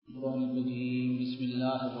الشيطان الرجيم بسم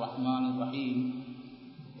الله الرحمن الرحيم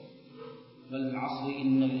والعصر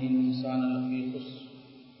إن الإنسان لفي خسر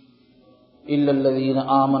إلا الذين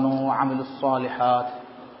آمنوا وعملوا الصالحات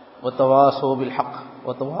وتواصوا بالحق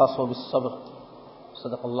وتواصوا بالصبر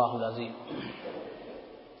صدق الله العظيم.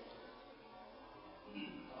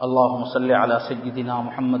 اللهم صل على سيدنا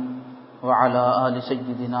محمد وعلى آل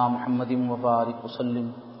سيدنا محمد وبارك وسلم.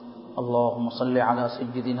 اللهم صل على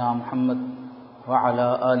سيدنا محمد وعلى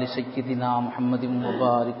آل سيدنا محمد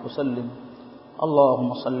وبارك وسلم. اللهم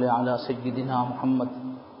صل على سيدنا محمد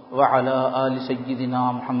وعلى آل سيدنا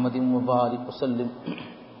محمد وبارك وسلم.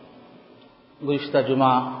 گزشتہ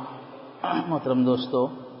جمعہ محترم دوستو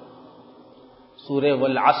سورہ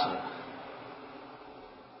والعصر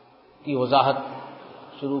کی وضاحت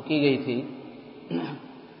شروع کی گئی تھی.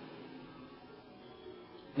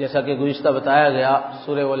 جیسا کہ گزشتہ بتایا گیا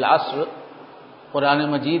سورہ والعصر قرآن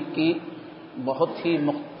مجید کی بہت ہی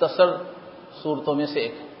مختصر صورتوں میں سے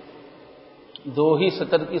ایک ہے. 2 ہی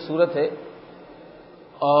سطر کی صورت ہے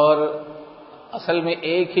اور اصل میں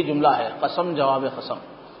ایک ہی جملہ ہے، قسم جواب قسم،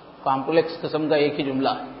 کمپلیکس قسم کا ایک ہی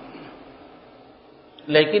جملہ ہے،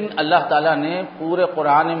 لیکن اللہ تعالیٰ نے پورے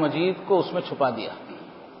قرآن مجید کو اس میں چھپا دیا.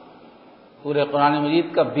 پورے قرآن مجید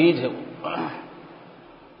کا بیج ہے وہ.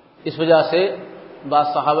 اس وجہ سے بعض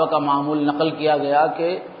صحابہ کا معمول نقل کیا گیا کہ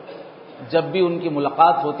جب بھی ان کی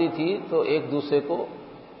ملاقات ہوتی تھی تو ایک دوسرے کو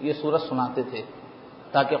یہ سورت سناتے تھے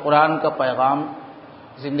تاکہ قرآن کا پیغام،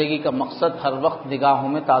 زندگی کا مقصد ہر وقت نگاہوں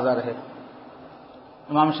میں تازہ رہے.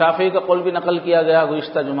 امام شافعی کا قول بھی نقل کیا گیا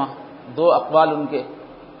گزشتہ جمعہ، 2 اقوال ان کے،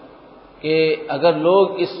 کہ اگر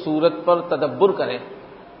لوگ اس سورت پر تدبر کریں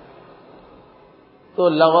تو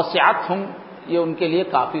لوسعتہم، یہ ان کے لیے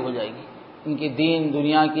کافی ہو جائے گی، ان کی دین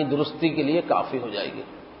دنیا کی درستی کے لیے کافی ہو جائے گی.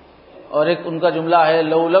 اور ایک ان کا جملہ ہے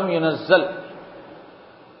لو لم ينزل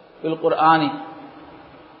فی القرآن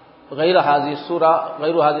غیر هذه السورہ،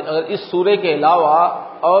 اگر اس سورے کے علاوہ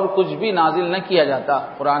اور کچھ بھی نازل نہ کیا جاتا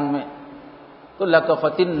قرآن میں تو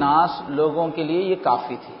لکفت الناس، لوگوں کے لیے یہ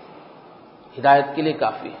کافی تھی، ہدایت کے لیے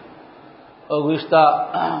کافی ہے. اور گزشتہ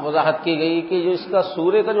وضاحت کی گئی کہ جو اس کا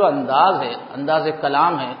سورے کا جو انداز ہے، انداز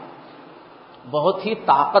کلام ہے، بہت ہی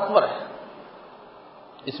طاقتور ہے.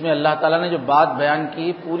 اس میں اللہ تعالیٰ نے جو بات بیان کی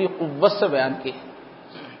پوری قوت سے بیان کی.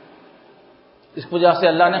 اس وجہ سے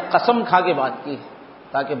اللہ نے قسم کھا کے بات کی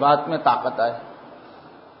تاکہ بات میں طاقت آئے.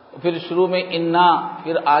 پھر شروع میں انا،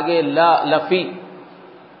 پھر آگے لا، لفی.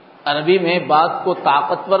 عربی میں بات کو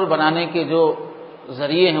طاقتور بنانے کے جو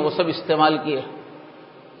ذریعے ہیں وہ سب استعمال کیے.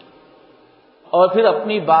 اور پھر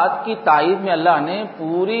اپنی بات کی تائید میں اللہ نے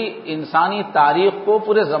پوری انسانی تاریخ کو،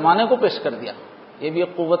 پورے زمانے کو پیش کر دیا. یہ بھی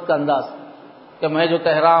ایک قوت کا انداز کہ میں جو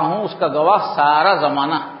کہہ رہا ہوں اس کا گواہ سارا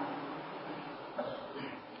زمانہ.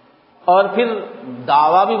 اور پھر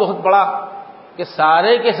دعویٰ بھی بہت بڑا کہ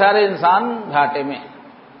سارے کے سارے انسان گھاٹے میں،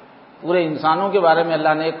 پورے انسانوں کے بارے میں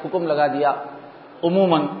اللہ نے ایک حکم لگا دیا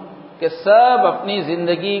عموماً کہ سب اپنی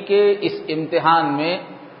زندگی کے اس امتحان میں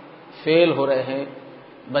فیل ہو رہے ہیں،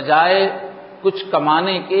 بجائے کچھ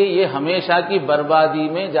کمانے کے یہ ہمیشہ کی بربادی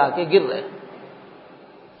میں جا کے گر رہے ہیں.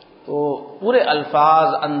 تو پورے الفاظ،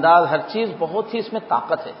 انداز، ہر چیز بہت ہی اس میں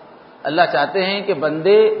طاقت ہے. اللہ چاہتے ہیں کہ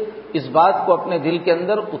بندے اس بات کو اپنے دل کے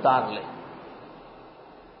اندر اتار لیں.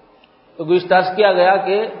 تو گزشتہ کیا گیا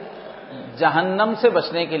کہ جہنم سے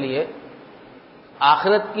بچنے کے لیے،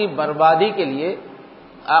 آخرت کی بربادی کے لیے،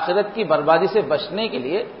 آخرت کی بربادی سے بچنے کے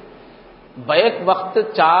لیے بیک وقت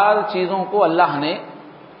 4 چیزوں کو اللہ نے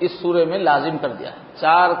اس سورے میں لازم کر دیا ہے.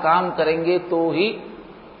 4 کام کریں گے تو ہی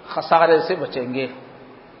خسارے سے بچیں گے.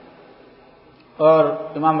 اور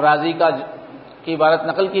امام راضی کی عبارت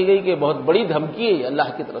نقل کی گئی کہ بہت بڑی دھمکی ہے اللہ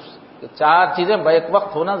کی طرف سے کہ 4 چیزیں بیک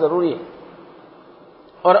وقت ہونا ضروری ہے.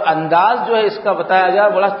 اور انداز جو ہے اس کا بتایا گیا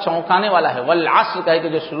بڑا چونکانے والا ہے. والعصر کہہ کے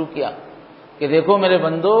جو شروع کیا کہ دیکھو میرے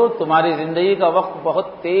بندو، تمہاری زندگی کا وقت بہت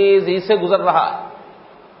تیزی سے گزر رہا ہے،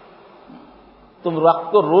 تم وقت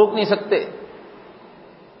کو روک نہیں سکتے.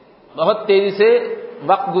 بہت تیزی سے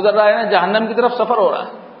وقت گزر رہا ہے نا، جہنم کی طرف سفر ہو رہا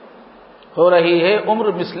ہے. ہو رہی ہے عمر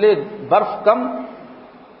مثل برف کم،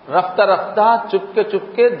 رفتہ رفتہ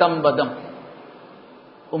چپکے دم بدم.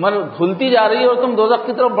 عمر گھلتی جا رہی ہے اور تم دوزخ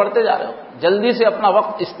کی طرف بڑھتے جا رہے ہو. جلدی سے اپنا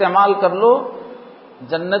وقت استعمال کر لو،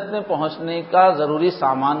 جنت میں پہنچنے کا ضروری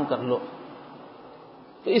سامان کر لو.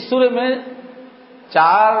 تو اس سورے میں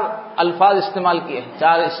 4 الفاظ استعمال کیے ہیں،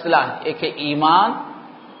 4 اصطلاح ہیں. ایک ہے ایمان،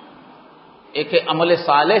 ایک ہے عمل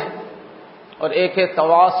صالح، اور ایک ہے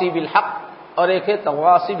تواصی بالحق، اور ایک ہے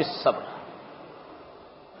تواصی بالصبر.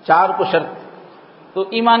 4 کو شرط. تو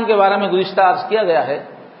ایمان کے بارے میں گزشتہ عرض کیا گیا ہے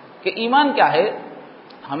کہ ایمان کیا ہے.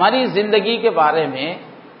 ہماری زندگی کے بارے میں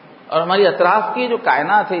اور ہماری اطراف کی جو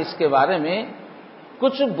کائنات ہے اس کے بارے میں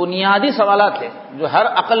کچھ بنیادی سوالات ہیں جو ہر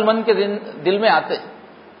عقل مند کے دل میں آتے ہیں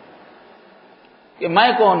کہ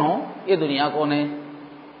میں کون ہوں، یہ دنیا کون ہے،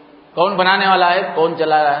 کون بنانے والا ہے، کون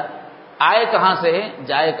چلا رہا ہے، آئے کہاں سے ہے،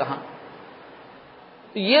 جائے کہاں۔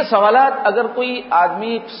 تو یہ سوالات اگر کوئی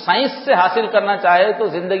آدمی سائنس سے حاصل کرنا چاہے تو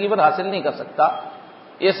زندگی بھر حاصل نہیں کر سکتا۔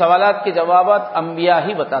 یہ سوالات کے جوابات انبیاء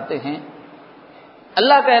ہی بتاتے ہیں۔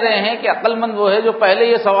 اللہ کہہ رہے ہیں کہ عقل مند وہ ہے جو پہلے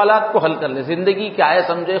یہ سوالات کو حل کر لے، زندگی کیا ہے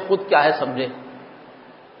سمجھے، خود کیا ہے سمجھے،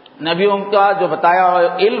 نبیوں کا جو بتایا ہوا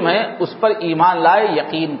علم ہے اس پر ایمان لائے،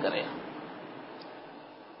 یقین کرے۔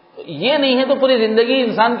 یہ نہیں ہے تو پوری زندگی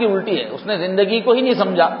انسان کی الٹی ہے، اس نے زندگی کو ہی نہیں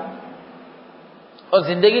سمجھا اور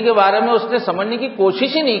زندگی کے بارے میں اس نے سمجھنے کی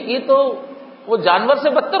کوشش ہی نہیں کی تو وہ جانور سے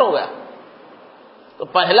بدتر ہو گیا۔ تو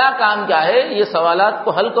پہلا کام کیا ہے، یہ سوالات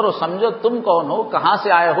کو حل کرو، سمجھو تم کون ہو، کہاں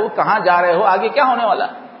سے آئے ہو، کہاں جا رہے ہو، آگے کیا ہونے والا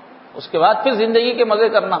ہے۔ اس کے بعد پھر زندگی کے مزے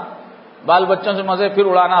کرنا، بال بچوں سے مزے پھر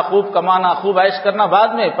اڑانا، خوب کمانا، خوب عیش کرنا بعد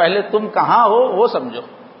میں، پہلے تم کہاں ہو وہ سمجھو۔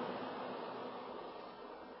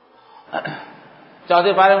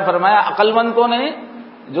 چوتھے پارے میں فرمایا عقل مند کون ہے،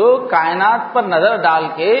 جو کائنات پر نظر ڈال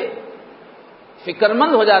کے فکر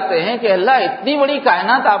مند ہو جاتے ہیں کہ اللہ اتنی بڑی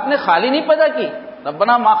کائنات آپ نے خالی نہیں پیدا کی،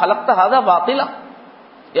 ربنا ما خلقت ھذا باطلا،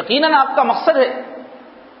 یقیناً آپ کا مقصد ہے۔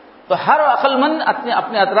 تو ہر عقل مند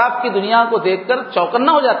اپنے اطراف کی دنیا کو دیکھ کر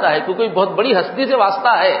چوکنا ہو جاتا ہے کہ کوئی بہت بڑی ہستی سے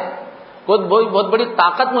واسطہ ہے، کوئی بہت بڑی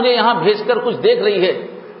طاقت مجھے یہاں بھیج کر کچھ دیکھ رہی ہے۔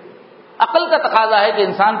 عقل کا تقاضا ہے کہ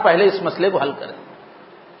انسان پہلے اس مسئلے کو حل کرے۔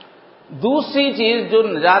 دوسری چیز جو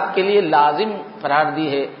نجات کے لیے لازم قرار دی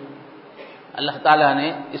ہے اللہ تعالیٰ نے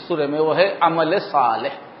اس سورہ میں، وہ ہے عمل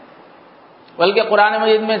صالح۔ بلکہ قرآن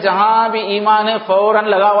مجید میں جہاں بھی ایمان ہے فوراً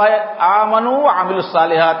لگا ہوا ہے آمنوا وعملوا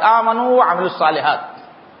الصالحات، آمنوا وعملوا الصالحات۔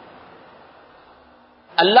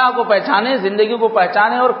 اللہ کو پہچانے، زندگی کو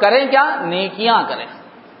پہچانے اور کریں کیا، نیکیاں کریں،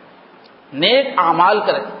 نیک اعمال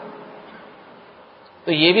کریں۔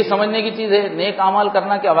 تو یہ بھی سمجھنے کی چیز ہے، نیک اعمال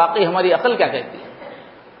کرنا کیا واقعی ہماری عقل کیا کہتی ہے۔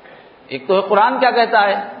 ایک تو ہے قرآن کیا کہتا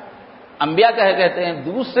ہے، انبیاء کیا کہتے ہیں،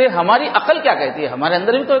 دوسرے ہماری عقل کیا کہتی ہے، ہمارے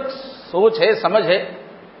اندر بھی تو ایک سوچ ہے، سمجھ ہے۔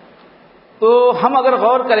 تو ہم اگر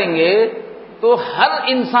غور کریں گے تو ہر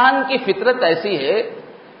انسان کی فطرت ایسی ہے،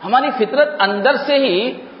 ہماری فطرت اندر سے ہی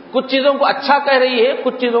کچھ چیزوں کو اچھا کہہ رہی ہے،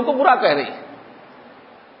 کچھ چیزوں کو برا کہہ رہی ہے،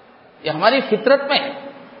 یہ ہماری فطرت میں ہے۔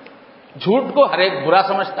 جھوٹ کو ہر ایک برا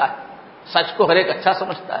سمجھتا ہے، سچ کو ہر ایک اچھا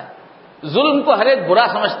سمجھتا ہے، ظلم کو ہر ایک برا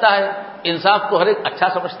سمجھتا ہے، انصاف کو ہر ایک اچھا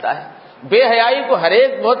سمجھتا ہے، بے حیائی کو ہر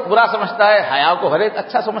ایک بہت برا سمجھتا ہے، حیا کو ہر ایک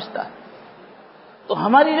اچھا سمجھتا ہے۔ تو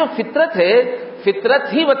ہماری جو فطرت ہے، فطرت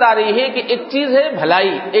ہی بتا رہی ہے کہ ایک چیز ہے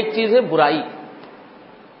بھلائی، ایک چیز ہے برائی۔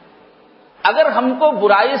 اگر ہم کو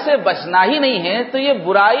برائی سے بچنا ہی نہیں ہے تو یہ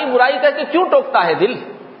برائی برائی کہہ کے کیوں ٹوکتا ہے دل؟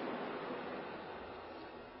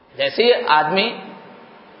 جیسے آدمی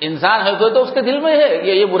انسان ہے تو اس کے دل میں ہے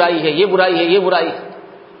یہ برائی ہے، یہ برائی ہے، یہ برائی ہے،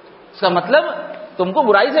 اس کا مطلب تم کو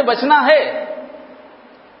برائی سے بچنا ہے،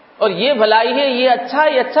 اور یہ بھلائی ہے، یہ اچھا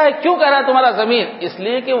ہے، کیوں کہہ رہا ہے تمہارا ضمیر؟ اس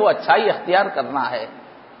لیے کہ وہ اچھائی اختیار کرنا ہے۔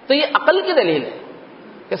 تو یہ عقل کی دلیل ہے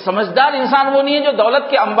کہ سمجھدار انسان وہ نہیں ہے جو دولت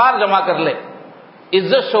کے انبار جمع کر لے،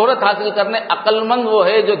 عزت شہرت حاصل کرنے۔ عقل مند وہ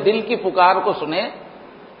ہے جو دل کی پکار کو سنے،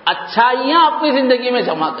 اچھائیاں اپنی زندگی میں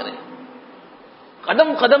جمع کرے۔ قدم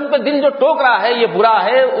قدم پہ دل جو ٹوک رہا ہے یہ برا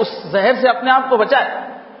ہے، اس زہر سے اپنے آپ کو بچائے۔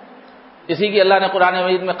 اسی کی اللہ نے قرآن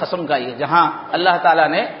مجید میں قسم کھائی ہے، جہاں اللہ تعالیٰ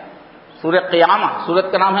نے سورہ قیامہ،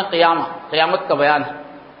 سورت کا نام ہے قیامہ، قیامت کا بیان ہے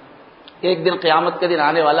کہ ایک دن قیامت کے دن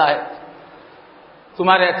آنے والا ہے،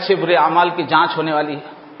 تمہارے اچھے برے اعمال کی جانچ ہونے والی ہے۔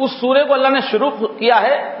 اس سورے کو اللہ نے شروع کیا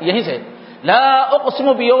ہے یہیں سے، لا اقسم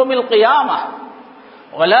بیوم القیامہ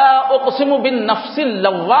ولا اقسم بالنفس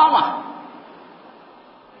اللوامہ،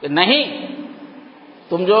 کہ نہیں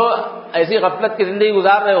تم جو ایسی غفلت کی زندگی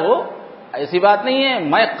گزار رہے ہو، ایسی بات نہیں ہے،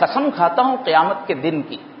 میں قسم کھاتا ہوں قیامت کے دن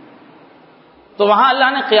کی۔ تو وہاں اللہ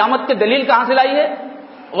نے قیامت کی دلیل کہاں سے لائی ہے؟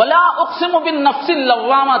 ولا اقسم بالنفس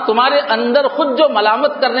اللوامہ، تمہارے اندر خود جو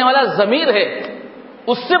ملامت کرنے والا ضمیر ہے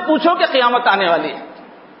اس سے پوچھو کہ قیامت آنے والی ہے۔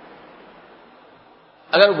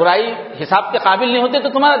 اگر برائی حساب کے قابل نہیں ہوتے تو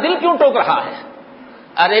تمہارا دل کیوں ٹوک رہا ہے؟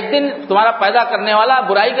 اور ایک دن تمہارا پیدا کرنے والا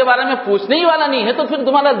برائی کے بارے میں پوچھنے ہی والا نہیں ہے تو پھر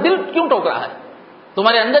تمہارا دل کیوں ٹوک رہا ہے؟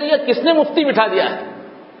 تمہارے اندر یہ کس نے مفتی بٹھا دیا ہے؟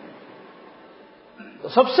 تو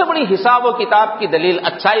سب سے بڑی حساب و کتاب کی دلیل،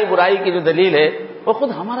 اچھائی برائی کی جو دلیل ہے وہ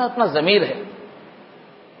خود ہمارا اپنا ضمیر ہے۔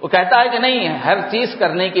 وہ کہتا ہے کہ نہیں ہر چیز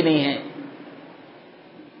کرنے کی نہیں ہے۔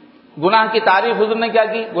 گناہ کی تعریف حضور نے کیا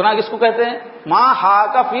کی؟ گناہ کس کو کہتے ہیں؟ ما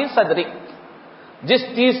حاک فی صدرک، جس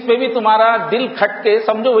چیز پہ بھی تمہارا دل کھٹ کے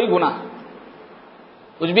سمجھو وہی گناہ۔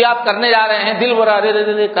 کچھ بھی آپ کرنے جا رہے ہیں، دل برا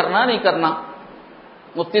رے کرنا نہیں کرنا،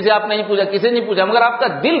 مفتی سے آپ نہیں پوچھا، کسی نہیں پوچھا، مگر آپ کا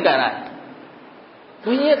دل کہہ رہا ہے،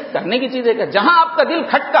 تو یہ کرنے کی چیز ہے کہ جہاں آپ کا دل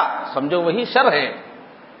کھٹکا سمجھو وہی شر ہے،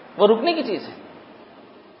 وہ رکنے کی چیز ہے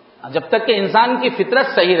جب تک کہ انسان کی فطرت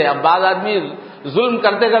صحیح رہے. اب بعض آدمی ظلم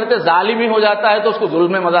کرتے کرتے ظالم ہی ہو جاتا ہے تو اس کو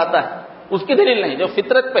ظلم میں مزہ آتا ہے, اس کی دلیل نہیں, جو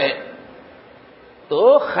فطرت پہ ہے.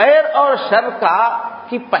 تو خیر اور شر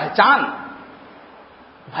کی پہچان,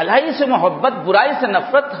 بھلائی سے محبت, برائی سے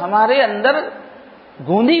نفرت ہمارے اندر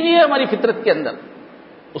گوندھی ہوئی ہے, ہماری فطرت کے اندر.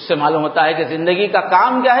 اس سے معلوم ہوتا ہے کہ زندگی کا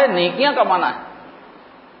کام کیا ہے, نیکیاں کمانا ہے,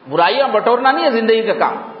 برائیاں بٹورنا نہیں ہے زندگی کا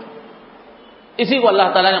کام. اسی کو اللہ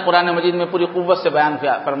تعالیٰ نے قرآن مجید میں پوری قوت سے بیان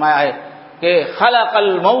فرمایا ہے کہ خلق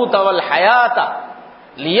الموت والحیات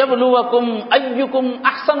لیبلوکم ایکم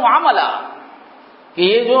احسن عملا, کہ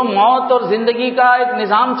یہ جو موت اور زندگی کا ایک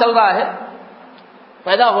نظام چل رہا ہے,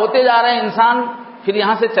 پیدا ہوتے جا رہے ہیں انسان, پھر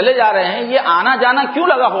یہاں سے چلے جا رہے ہیں, یہ آنا جانا کیوں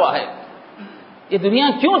لگا ہوا ہے, یہ دنیا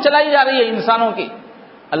کیوں چلائی جا رہی ہے انسانوں کی.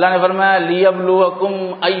 اللہ نے فرمایا لیبلوکم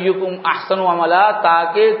ایکم احسن عملا,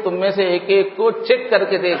 تاکہ تم میں سے ایک ایک کو چیک کر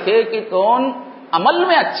کے دیکھے کہ کون عمل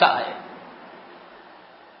میں اچھا ہے.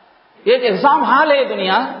 ایک ایگزام ہال ہے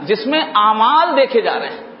دنیا جس میں اعمال دیکھے جا رہے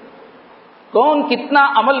ہیں, کون کتنا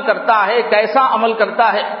عمل کرتا ہے, کیسا عمل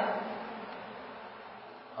کرتا ہے.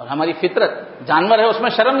 اور ہماری فطرت جانور ہے, اس میں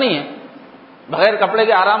شرم نہیں ہے, بغیر کپڑے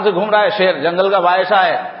کے آرام سے گھوم رہا ہے شیر, جنگل کا بادشاہ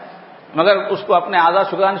ہے, مگر اس کو اپنے اعضاء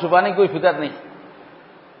چھپانے کی کوئی فکر نہیں.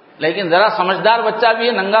 لیکن ذرا سمجھدار بچہ بھی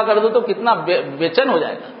ہے, ننگا کر دو تو کتنا بے چین ہو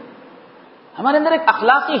جائے گا. ہمارے اندر ایک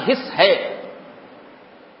اخلاقی حص ہے,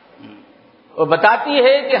 وہ بتاتی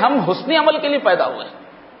ہے کہ ہم حسنی عمل کے لیے پیدا ہوئے ہیں.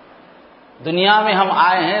 دنیا میں ہم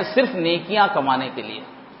آئے ہیں صرف نیکیاں کمانے کے لیے.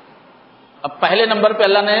 اب پہلے نمبر پہ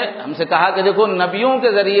اللہ نے ہم سے کہا کہ دیکھو نبیوں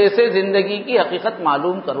کے ذریعے سے زندگی کی حقیقت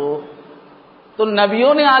معلوم کرو. تو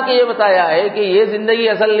نبیوں نے آ کے یہ بتایا ہے کہ یہ زندگی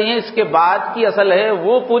اصل نہیں ہے, اس کے بعد کی اصل ہے.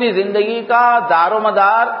 وہ پوری زندگی کا دار و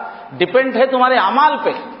مدار ڈپینڈ ہے تمہارے اعمال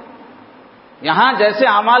پہ. یہاں جیسے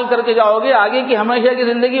اعمال کر کے جاؤ گے, آگے کی ہمیشہ کی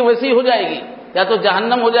زندگی ویسی ہو جائے گی, یا تو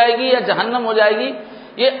جہنم ہو جائے گی یا جہنم ہو جائے گی.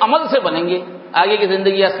 یہ عمل سے بنیں گے آگے کی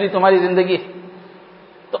زندگی, اصلی تمہاری زندگی.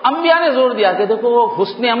 تو انبیاء نے زور دیا کہ دیکھو وہ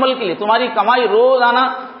حسن عمل کے لیے تمہاری کمائی روزانہ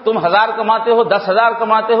تم 1000 کماتے ہو, 10,000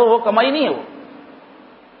 کماتے ہو, وہ کمائی نہیں ہے. وہ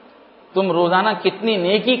تم روزانہ کتنی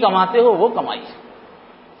نیکی کماتے ہو وہ کمائی ہے.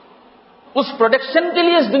 اس پروڈکشن کے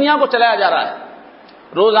لیے اس دنیا کو چلایا جا رہا ہے.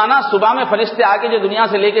 روزانہ صبح میں فرشتے آ کے جو دنیا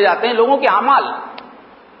سے لے کے جاتے ہیں لوگوں کے اعمال,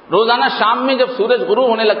 روزانہ شام میں جب سورج غروب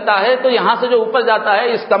ہونے لگتا ہے تو یہاں سے جو اوپر جاتا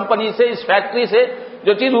ہے, اس کمپنی سے, اس فیکٹری سے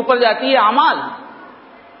جو چیز اوپر جاتی ہے اعمال.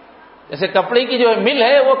 جیسے کپڑے کی جو مل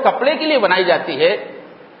ہے وہ کپڑے کے لیے بنائی جاتی ہے,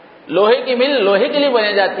 لوہے کی مل لوہے کے لیے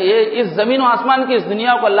بنائی جاتی ہے. اس زمین و آسمان کی اس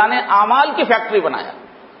دنیا کو اللہ نے اعمال کی فیکٹری بنایا.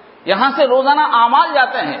 یہاں سے روزانہ اعمال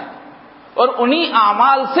جاتے ہیں اور انہی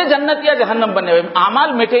اعمال سے جنت یا جہنم بنے ہوئے.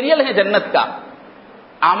 اعمال مٹیریل ہیں جنت کا,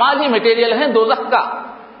 اعمال ہی مٹیریل ہیں دوزخ کا.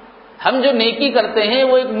 ہم جو نیکی کرتے ہیں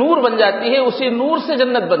وہ ایک نور بن جاتی ہے, اسی نور سے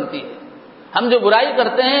جنت بنتی ہے. ہم جو برائی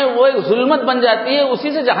کرتے ہیں وہ ایک ظلمت بن جاتی ہے,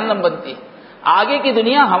 اسی سے جہنم بنتی ہے. آگے کی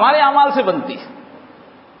دنیا ہمارے اعمال سے بنتی ہے.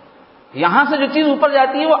 یہاں سے جو چیز اوپر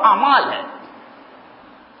جاتی ہے وہ اعمال ہے.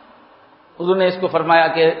 حضور نے اس کو فرمایا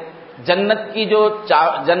کہ جنت کی جو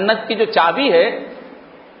چابی ہے,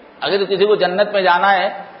 اگر کسی کو جنت میں جانا ہے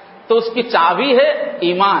تو اس کی چابی ہے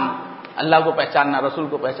ایمان, اللہ کو پہچاننا, رسول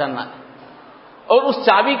کو پہچاننا. اور اس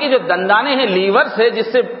چابی کے جو دندانے ہیں, لیورز ہے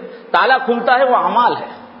جس سے تالا کھلتا ہے, وہ اعمال ہے.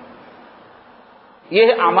 یہ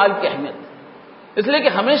ہے اعمال کی اہمیت. اس لیے کہ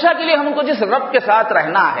ہمیشہ کے لیے ہم کو جس رب کے ساتھ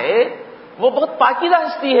رہنا ہے وہ بہت پاکیزہ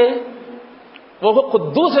ہستی ہے, وہ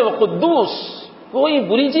قدوس ہے. وہ قدوس, کوئی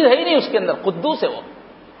بری چیز ہے ہی نہیں اس کے اندر. قدوس ہے, وہ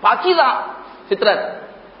پاکیزہ فطرت,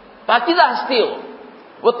 پاکیزہ ہستی ہے.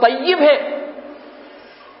 وہ طیب ہے,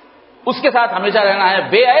 اس کے ساتھ ہمیشہ رہنا ہے.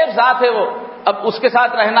 بے عیب ذات ہے وہ. اب اس کے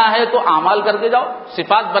ساتھ رہنا ہے تو اعمال کر کے جاؤ,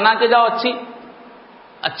 صفات بنا کے جاؤ,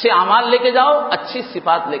 اچھے اعمال لے کے جاؤ, اچھی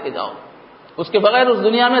صفات لے کے جاؤ. اس کے بغیر اس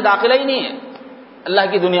دنیا میں داخلہ ہی نہیں ہے, اللہ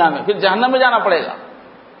کی دنیا میں. پھر جہنم میں جانا پڑے گا.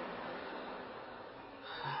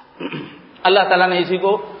 اللہ تعالیٰ نے اسی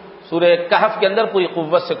کو سورہ کہف کے اندر پوری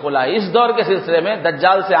قوت سے کھولا ہے. اس دور کے سلسلے میں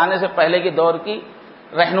دجال سے آنے سے پہلے کے دور کی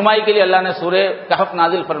رہنمائی کے لیے اللہ نے سورہ کہف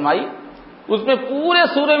نازل فرمائی. اس میں پورے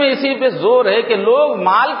سورے میں اسی پہ زور ہے کہ لوگ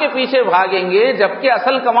مال کے پیچھے بھاگیں گے جبکہ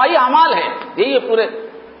اصل کمائی اعمال ہے. یہی ہے پورے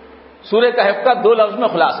سورہ کہف کا 2 لفظ میں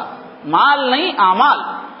خلاصہ. مال نہیں, اعمال.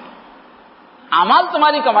 اعمال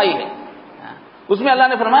تمہاری کمائی ہے. اس میں اللہ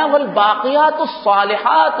نے فرمایا والباقیات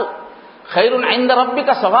الصالحات خیر عند ربک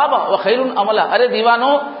ثوابا وخیر عملا. ارے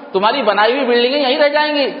دیوانو, تمہاری بنائی ہوئی بلڈنگیں یہیں رہ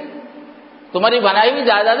جائیں گی, تمہاری بنائی ہوئی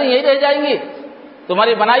جائیدادیں یہیں رہ جائیں گی,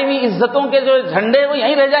 تمہاری بنائی ہوئی عزتوں کے جو جھنڈے وہ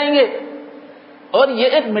یہیں رہ جائیں گے. اور یہ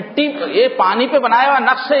ایک مٹی, یہ پانی پہ بنایا ہوا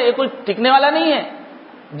نقش ہے, یہ کوئی ٹکنے والا نہیں ہے.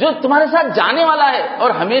 جو تمہارے ساتھ جانے والا ہے اور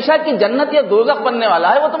ہمیشہ کی جنت یا دوزخ بننے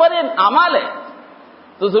والا ہے وہ تمہارے اعمال ہے.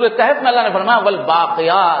 تو سورہ کہف میں اللہ نے فرمایا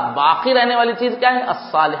والباقیات، باقی رہنے والی چیز کیا ہے؟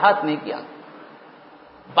 الصالحات، نیکیاں.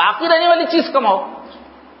 باقی رہنے والی چیز کماؤ،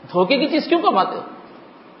 دھوکے کی چیز کیوں کماتے ہو؟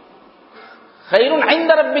 خیر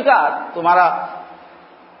عند ربک، تمہارا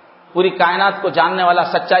پوری کائنات کو جاننے والا،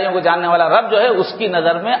 سچائیوں کو جاننے والا رب جو ہے، اس کی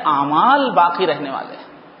نظر میں اعمال باقی رہنے والے ہیں.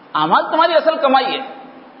 اعمال تمہاری اصل کمائی ہے.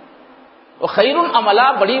 اور خیر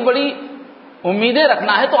عملا، بڑی بڑی امیدیں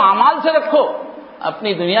رکھنا ہے تو اعمال سے رکھو،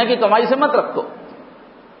 اپنی دنیا کی کمائی سے مت رکھو.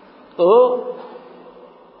 تو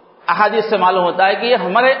احادیث سے معلوم ہوتا ہے کہ یہ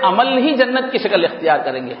ہمارے عمل ہی جنت کی شکل اختیار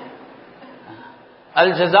کریں گے.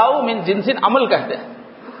 الجزاء من جنس عمل کہتے ہیں،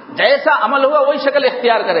 جیسا عمل ہوگا وہی شکل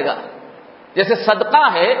اختیار کرے گا. جیسے صدقہ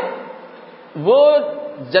ہے وہ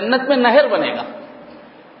جنت میں نہر بنے گا،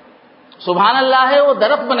 سبحان اللہ ہے وہ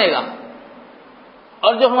درخت بنے گا،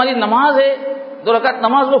 اور جو ہماری نماز ہے 2 رکعت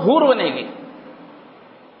نماز وہ حور بنے گی.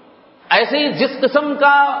 ایسے ہی جس قسم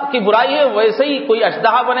کی برائی ہے ویسے ہی کوئی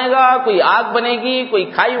اشدہا بنے گا، کوئی آگ بنے گی، کوئی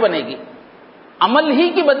کھائی بنے گی. عمل ہی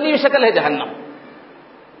کی بدلی ہوئی شکل ہے جہنم.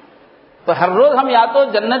 تو ہر روز ہم یا تو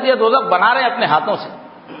جنت یا دوزخ بنا رہے ہیں اپنے ہاتھوں سے.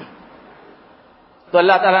 تو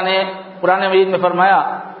اللہ تعالیٰ نے قرآن مجید میں فرمایا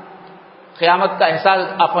قیامت کا احساس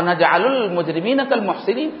افنجعل المجرمین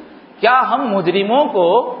کالمحسنین، کیا ہم مجرموں کو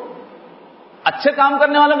اچھے کام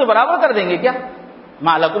کرنے والوں کے برابر کر دیں گے کیا؟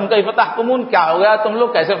 ما لکم کیف تحکمون، کیا ہو گیا تم لوگ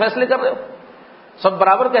کیسے فیصلے کر رہے ہو؟ سب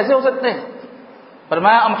برابر کیسے ہو سکتے ہیں؟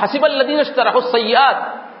 فرمایا ام حسب الذین اشترحوا السیئات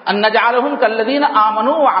ان نجعلهم کالذین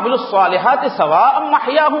آمنوا وعملوا الصالحات سواء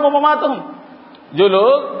محیاهم ومماتهم، جو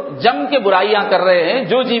لوگ جم کے برائیاں کر رہے ہیں،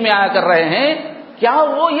 جو جی میں آیا کر رہے ہیں، کیا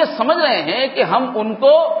وہ یہ سمجھ رہے ہیں کہ ہم ان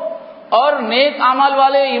کو اور نیک اعمال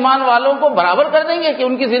والے ایمان والوں کو برابر کر دیں گے کہ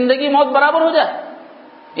ان کی زندگی موت برابر ہو جائے؟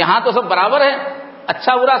 یہاں تو سب برابر ہیں،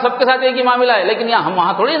 اچھا برا سب کے ساتھ ایک ہی معاملہ ہے، لیکن یہاں ہم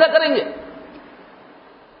وہاں تھوڑی ایسا کریں گے.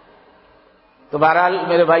 تو بہرحال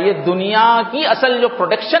میرے بھائی، دنیا کی اصل جو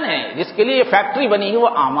پروڈکشن ہے، جس کے لیے یہ فیکٹری بنی ہے، وہ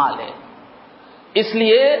اعمال ہے. اس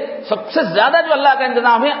لیے سب سے زیادہ جو اللہ کا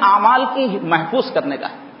انتظام ہے اعمال کی محفوظ کرنے کا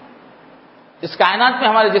ہے. اس کائنات میں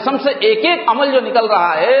ہمارے جسم سے ایک ایک عمل جو نکل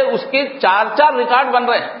رہا ہے اس کے 4 ریکارڈ بن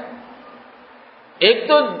رہے ہیں. ایک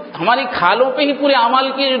تو ہماری کھالوں پہ ہی پورے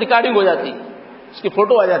اعمال کی ریکارڈنگ ہو جاتی ہے، اس کی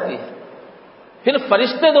فوٹو آ جاتی ہے. پھر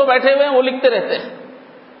فرشتے 2 بیٹھے ہوئے ہیں وہ لکھتے رہتے ہیں.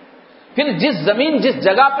 پھر جس زمین جس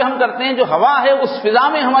جگہ پہ ہم کرتے ہیں جو ہوا ہے اس فضا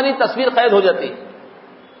میں ہماری تصویر قید ہو جاتی ہے.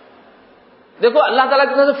 دیکھو اللہ تعالیٰ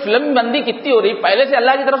کی طرف سے فلم بندی کتنی ہو رہی، پہلے سے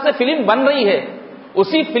اللہ کی طرف سے فلم بن رہی ہے،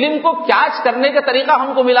 اسی فلم کو کیچ کرنے کا طریقہ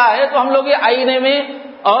ہم کو ملا ہے، تو ہم لوگ یہ آئینے میں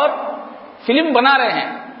اور فلم بنا رہے ہیں.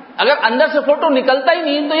 اگر اندر سے فوٹو نکلتا ہی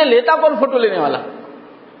نہیں تو یہ لیتا کون فوٹو لینے والا؟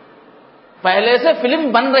 پہلے سے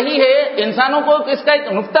فلم بن رہی ہے، انسانوں کو اس کا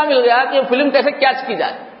ایک نقطہ مل گیا کہ فلم کیسے کیچ کی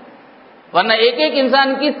جائے. ورنہ ایک ایک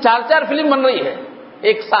انسان کی 4 فلم بن رہی ہے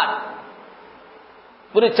ایک ساتھ،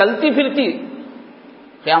 پوری چلتی پھرتی.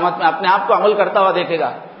 قیامت میں اپنے آپ کو عمل کرتا ہوا دیکھے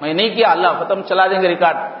گا، میں نہیں کیا، اللہ ختم، چلا دیں گے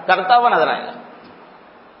ریکارڈ، کرتا ہوا نظر آئے گا.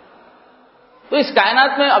 تو اس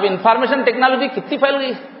کائنات میں اب انفارمیشن ٹیکنالوجی کتنی پھیل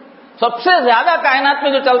گئی. سب سے زیادہ کائنات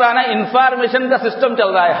میں جو چل رہا ہے نا، انفارمیشن کا سسٹم چل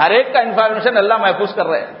رہا ہے. ہر ایک کا انفارمیشن اللہ محفوظ کر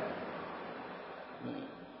رہے ہیں.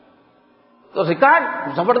 تو ریکارڈ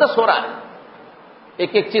زبردست ہو رہا ہے،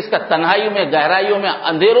 ایک ایک چیز کا تنہائیوں میں، گہرائیوں میں،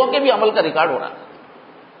 اندھیروں کے بھی عمل کا ریکارڈ ہو رہا ہے.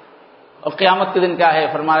 اور قیامت کے دن کیا ہے؟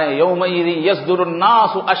 فرما رہے ہیں یومئذ یصدر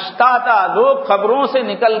الناس اشتاتا، لوگ خبروں سے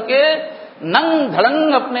نکل کے ننگ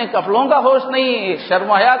دھڑنگ، اپنے کپڑوں کا ہوش نہیں، شرم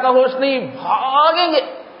و حیا کا ہوش نہیں، بھاگیں گے.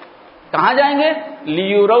 کہاں جائیں گے؟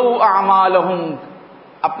 لیروا اعمالہم،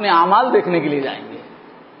 اپنے اعمال دیکھنے کے لیے جائیں گے.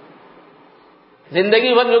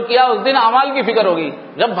 زندگی بھر جو کیا اس دن اعمال کی فکر ہوگی،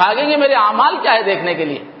 جب بھاگیں گے میرے اعمال کیا ہے دیکھنے کے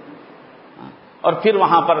لیے. اور پھر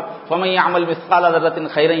وہاں پر فمن یعمل مثقال ذرۃ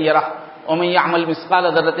خیرا یرہ ومن یعمل مثقال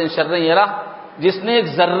ذرۃ شرا یرہ، جس نے ایک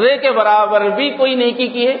ذرے کے برابر بھی کوئی نیکی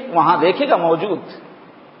کی ہے وہاں دیکھے گا موجود.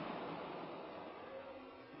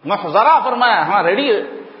 محضرہ فرمایا، ہاں ریڈی ہے،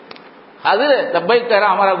 حاضر ہے، لبیک کہہ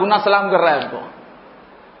رہا، ہمارا گناہ سلام کر رہا ہے اس کو.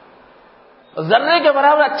 ذرے کے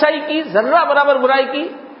برابر اچھائی کی، ذرہ برابر برائی کی،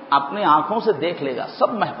 اپنی آنکھوں سے دیکھ لے گا،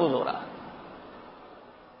 سب محفوظ ہو رہا ہے.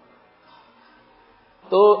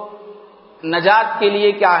 تو نجات کے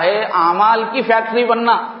لیے کیا ہے؟ اعمال کی فیکٹری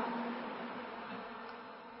بننا،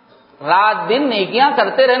 رات دن نیکیاں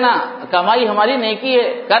کرتے رہنا. کمائی ہماری نیکی ہے،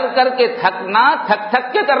 کر کر کے تھکنا، تھک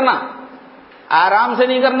تھک کے کرنا، آرام سے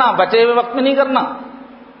نہیں کرنا، بچے ہوئے وقت میں نہیں کرنا،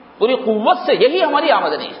 پوری قوت سے. یہی ہماری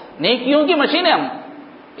آمدنی ہے، نیکیوں کی مشین ہے ہم،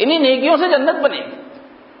 انہی نیکیوں سے جنت بنے گی.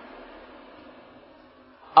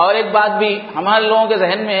 اور ایک بات بھی ہمارے لوگوں کے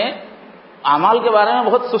ذہن میں اعمال کے بارے میں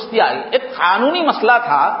بہت سستی آ گئی. ایک قانونی مسئلہ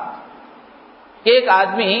تھا کہ ایک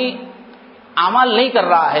آدمی اعمال نہیں کر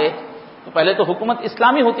رہا ہے، تو پہلے تو حکومت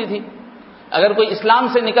اسلامی ہوتی تھی، اگر کوئی اسلام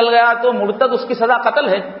سے نکل گیا تو مرتد اس کی سزا قتل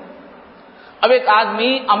ہے. اب ایک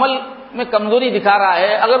آدمی عمل میں کمزوری دکھا رہا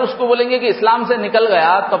ہے، اگر اس کو بولیں گے کہ اسلام سے نکل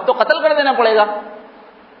گیا تب تو قتل کر دینا پڑے گا.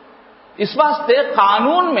 اس واسطے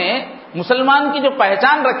قانون میں مسلمان کی جو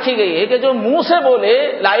پہچان رکھی گئی ہے کہ جو منہ سے بولے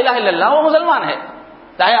لا الہ الا اللہ وہ مسلمان ہے،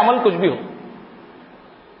 چاہے عمل کچھ بھی ہو.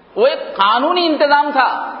 وہ ایک قانونی انتظام تھا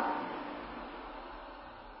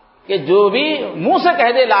کہ جو بھی منہ سے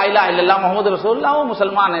کہہ دے لا الہ الا اللہ محمد رسول اللہ وہ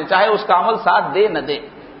مسلمان ہے، چاہے اس کا عمل ساتھ دے نہ دے.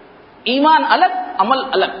 ایمان الگ عمل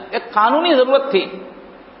الگ، ایک قانونی ضرورت تھی.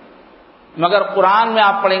 مگر قرآن میں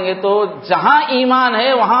آپ پڑھیں گے تو جہاں ایمان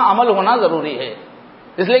ہے وہاں عمل ہونا ضروری ہے.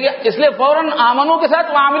 اس لیے فوراً آمنوں کے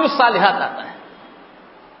ساتھ وعاملوا الصالحات آتا ہے.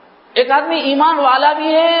 ایک آدمی ایمان والا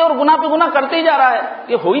بھی ہے اور گناہ پہ گناہ کرتے ہی جا رہا ہے،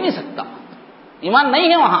 یہ ہو ہی نہیں سکتا. ایمان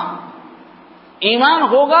نہیں ہے وہاں. ایمان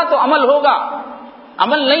ہوگا تو عمل ہوگا،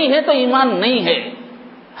 عمل نہیں ہے تو ایمان نہیں ہے.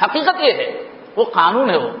 حقیقت یہ ہے، وہ قانون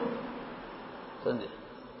ہے. وہ سمجھے؟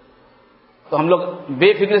 تو ہم لوگ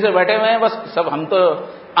بے فکری سے بیٹھے ہوئے ہیں، بس سب ہم تو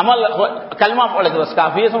عمل کلمہ پڑھے تو بس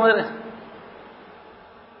کافی ہے سمجھ رہے ہیں.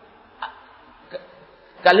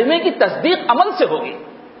 کلمے کی تصدیق عمل سے ہوگی.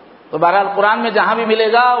 تو بہرحال قرآن میں جہاں بھی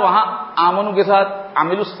ملے گا وہاں آمنوں کے ساتھ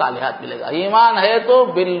عاملوا الصالحات ملے گا. ایمان ہے تو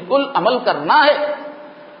بالکل عمل کرنا ہے.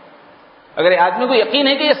 اگر آدمی کو یقین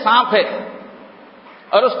ہے کہ یہ سانپ ہے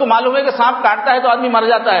اور اس کو معلوم ہے کہ سانپ کاٹتا ہے تو آدمی مر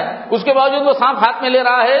جاتا ہے، اس کے باوجود وہ سانپ ہاتھ میں لے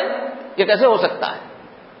رہا ہے، یہ کیسے ہو سکتا ہے؟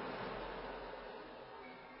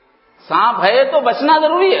 سانپ ہے تو بچنا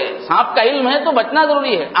ضروری ہے، سانپ کا علم ہے تو بچنا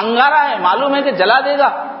ضروری ہے. انگارا ہے، معلوم ہے کہ جلا دے گا،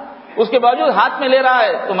 اس کے باوجود ہاتھ میں لے رہا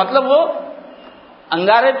ہے تو مطلب وہ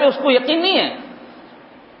انگارے پہ اس کو یقین نہیں ہے.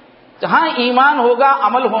 جہاں ایمان ہوگا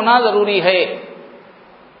عمل ہونا ضروری ہے.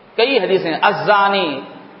 کئی حدیثیں الزانی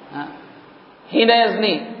حین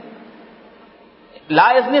یزنی لا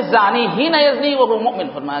یزنی الزانی حین یزنی وہو مؤمن،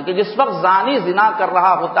 فرمایا کہ جس وقت زانی زنا کر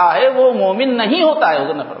رہا ہوتا ہے وہ مومن نہیں ہوتا ہے.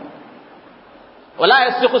 حضور نے فرمایا ولا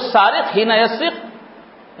یسرق السارق حین یسرق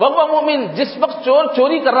وہو مؤمن، جس وقت چور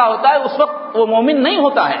چوری کر رہا ہوتا ہے اس وقت وہ مومن نہیں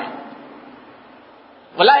ہوتا ہے.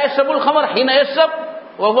 ولا یشرب الخمر حین یشرب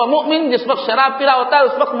وہو مؤمن، جس وقت شراب پی رہا ہوتا ہے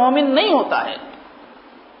اس وقت مومن نہیں ہوتا ہے.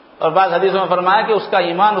 اور بعض حدیثوں میں فرمایا کہ اس کا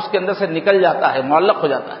ایمان اس کے اندر سے نکل جاتا ہے، معلق ہو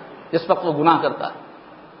جاتا ہے جس وقت وہ گناہ کرتا ہے،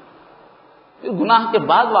 پھر گناہ کے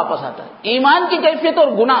بعد واپس آتا ہے. ایمان کی کیفیت اور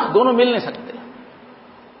گناہ دونوں مل نہیں سکتے.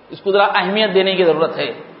 اس کو ذرا اہمیت دینے کی ضرورت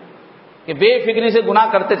ہے کہ بے فکری سے گناہ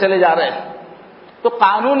کرتے چلے جا رہے ہیں. تو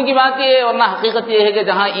قانون کی بات یہ ہے، ورنہ حقیقت یہ ہے کہ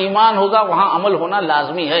جہاں ایمان ہوگا وہاں عمل ہونا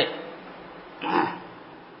لازمی ہے.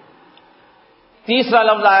 تیسرا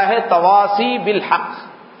لفظ آیا ہے تواسی بالحق.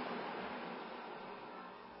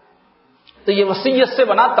 تو یہ وصیت سے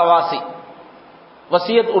بنا تواسی.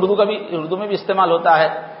 وصیت اردو میں بھی استعمال ہوتا ہے.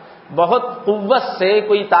 بہت قوت سے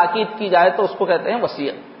کوئی تاکید کی جائے تو اس کو کہتے ہیں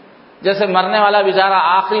وصیت. جیسے مرنے والا بیچارہ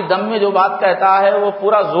آخری دم میں جو بات کہتا ہے وہ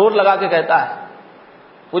پورا زور لگا کے کہتا ہے،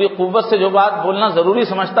 پوری قوت سے جو بات بولنا ضروری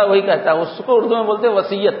سمجھتا ہے وہی کہتا ہے، اس کو اردو میں بولتے ہیں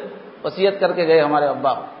وصیت. وصیت کر کے گئے ہمارے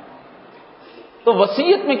ابا. تو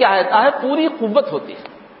وصیت میں کیا ہوتا ہے؟ پوری قوت ہوتی ہے.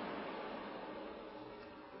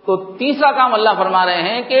 تو تیسرا کام اللہ فرما رہے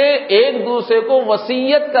ہیں کہ ایک دوسرے کو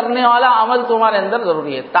وصیت کرنے والا عمل تمہارے اندر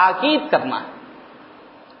ضروری ہے، تاکید کرنا ہے.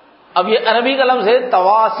 اب یہ عربی کا لفظ ہے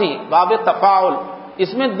تواسی، باب تفاعل.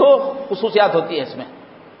 اس میں دو خصوصیات ہوتی ہیں. اس میں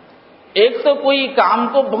ایک تو کوئی کام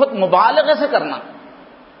کو بہت مبالغے سے کرنا،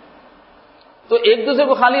 تو ایک دوسرے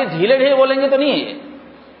کو خالی ڈھیلے ڈھیلے بولیں گے تو نہیں ہے،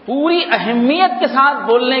 پوری اہمیت کے ساتھ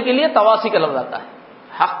بولنے کے لیے تواسی کا لفظ آتا ہے.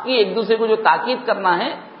 حق کی ایک دوسرے کو جو تاکید کرنا ہے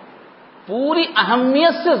پوری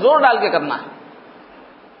اہمیت سے زور ڈال کے کرنا ہے.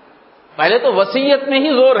 پہلے تو وصیت میں ہی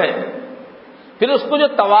زور ہے، پھر اس کو جو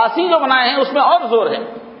تواسی جو بنائے ہیں اس میں اور زور ہے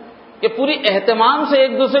کہ پوری اہتمام سے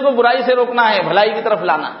ایک دوسرے کو برائی سے روکنا ہے، بھلائی کی طرف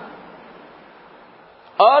لانا.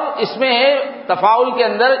 اور اس میں تفاعل کے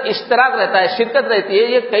اندر اشتراک رہتا ہے، شرکت رہتی ہے.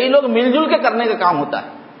 یہ کئی لوگ مل جل کے کرنے کا کام ہوتا ہے،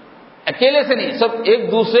 اکیلے سے نہیں. سب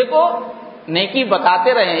ایک دوسرے کو نیکی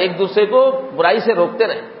بتاتے رہیں، ایک دوسرے کو برائی سے روکتے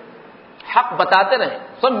رہیں، حق بتاتے رہیں،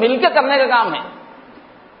 سب مل کے کرنے کا کام ہے.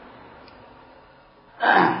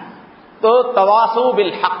 تو تواصوا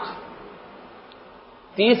بالحق.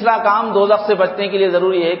 تیسرا کام دوزخ سے بچنے کے لیے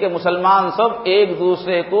ضروری ہے کہ مسلمان سب ایک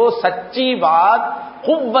دوسرے کو سچی بات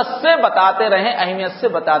قوت سے بتاتے رہیں، اہمیت سے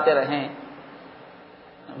بتاتے رہیں.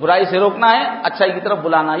 برائی سے روکنا ہے، اچھائی کی طرف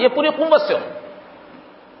بلانا، یہ پوری قوت سے ہو.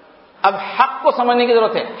 اب حق کو سمجھنے کی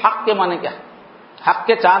ضرورت ہے. حق کے معنی کیا ہے؟ حق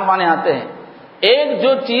کے چار معنی آتے ہیں. ایک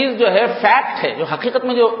جو چیز جو ہے فیکٹ ہے، جو حقیقت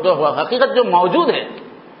میں حقیقت جو موجود ہے،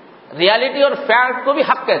 ریالٹی اور فیکٹ کو بھی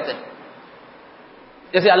حق کہتے ہیں.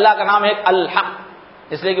 جیسے اللہ کا نام ہے ایک الحق،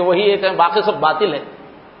 اس لیے کہ وہی ایک ہے، باقی سب باطل ہے.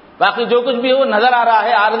 باقی جو کچھ بھی ہے وہ نظر آ رہا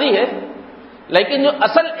ہے، عارضی ہے. لیکن جو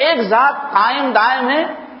اصل ایک ذات قائم دائم ہے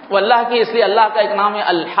وہ اللہ کی، اس لیے اللہ کا ایک نام ہے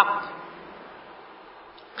الحق۔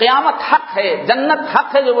 قیامت حق ہے، جنت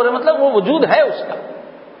حق ہے، جو بولے مطلب وہ وجود ہے اس کا۔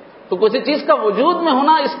 تو کسی چیز کا وجود میں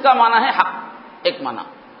ہونا، اس کا معنی ہے حق، ایک معنی۔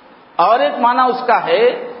 اور ایک معنی اس کا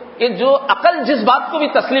ہے کہ جو عقل جس بات کو بھی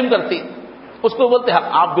تسلیم کرتی اس کو بولتے حق۔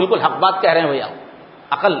 آپ بالکل حق بات کہہ رہے ہیں بھیا،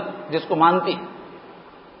 عقل جس کو مانتی،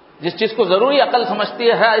 جس چیز کو ضروری عقل سمجھتی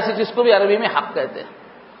ہے ایسی چیز کو بھی عربی میں حق کہتے ہیں۔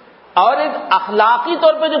 اور ایک اخلاقی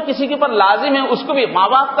طور پہ جو کسی کے اوپر لازم ہے اس کو بھی، ماں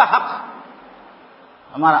باپ کا حق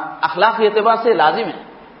ہمارا اخلاقی اعتبار سے لازم ہے۔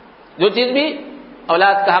 جو چیز بھی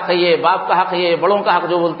اولاد کا حق ہے، یہ باپ کا حق ہے، یہ بڑوں کا حق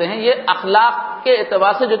جو بولتے ہیں، یہ اخلاق کے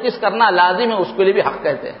اعتبار سے جو چیز کرنا لازم ہے اس کے لیے بھی حق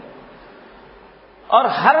کہتے ہیں۔ اور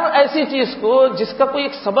ہر ایسی چیز کو جس کا کوئی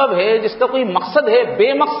ایک سبب ہے، جس کا کوئی مقصد ہے،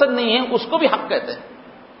 بے مقصد نہیں ہے، اس کو بھی حق کہتے ہیں۔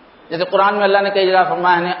 جیسے قرآن میں اللہ نے کئی جگہ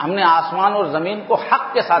فرمایا ہے ہم نے آسمان اور زمین کو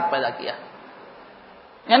حق کے ساتھ پیدا کیا،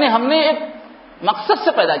 یعنی ہم نے ایک مقصد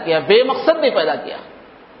سے پیدا کیا، بے مقصد نہیں پیدا کیا۔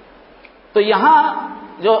 تو یہاں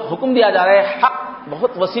جو حکم دیا جا رہا ہے حق،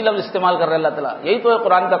 بہت وسیع لفظ استعمال کر رہے اللہ تعالیٰ، یہی تو ہے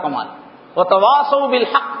قرآن کا کمال۔ وتواصوا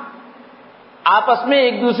بالحق، آپس میں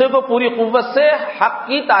ایک دوسرے کو پوری قوت سے حق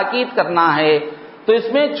کی تاکید کرنا ہے۔ تو اس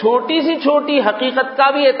میں چھوٹی سی چھوٹی حقیقت کا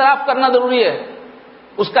بھی اعتراف کرنا ضروری ہے،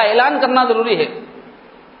 اس کا اعلان کرنا ضروری ہے،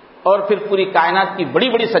 اور پھر پوری کائنات کی بڑی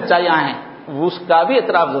بڑی سچائیاں ہیں اس کا بھی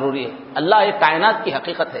اعتراف ضروری ہے۔ اللہ ایک کائنات کی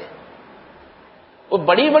حقیقت ہے، وہ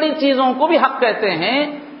بڑی بڑی چیزوں کو بھی حق کہتے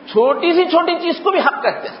ہیں، چھوٹی سی چھوٹی چیز کو بھی حق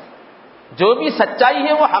کہتے ہیں۔ جو بھی سچائی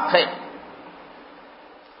ہے وہ حق ہے۔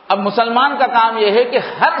 اب مسلمان کا کام یہ ہے کہ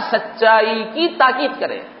ہر سچائی کی تاکید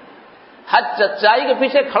کرے، ہر سچائی کے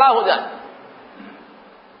پیچھے کھڑا ہو جائے۔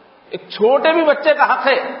 ایک چھوٹے بھی بچے کا حق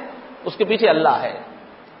ہے، اس کے پیچھے اللہ ہے،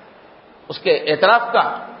 اس کے اعتراف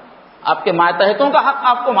کا، آپ کے ماتحتوں کا حق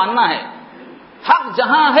آپ کو ماننا ہے۔ حق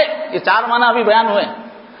جہاں ہے، یہ چار معنی ابھی بیان ہوئے،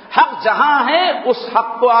 حق جہاں ہے اس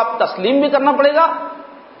حق کو آپ تسلیم بھی کرنا پڑے گا،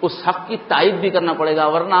 اس حق کی تائید بھی کرنا پڑے گا،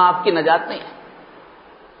 ورنہ آپ کی نجات نہیں ہے۔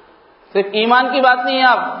 صرف ایمان کی بات نہیں ہے،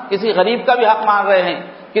 آپ کسی غریب کا بھی حق مان رہے ہیں،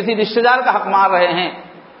 کسی رشتہ دار کا حق مان رہے ہیں،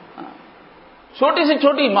 چھوٹی سی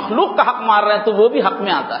چھوٹی مخلوق کا حق مان رہے ہیں، تو وہ بھی حق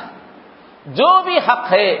میں آتا ہے۔ جو بھی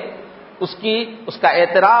حق ہے اس کا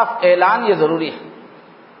اعتراف، اعلان یہ ضروری ہے۔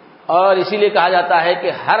 اور اسی لیے کہا جاتا ہے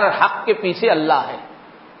کہ ہر حق کے پیچھے اللہ ہے۔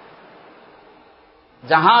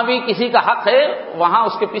 جہاں بھی کسی کا حق ہے وہاں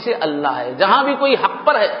اس کے پیچھے اللہ ہے، جہاں بھی کوئی حق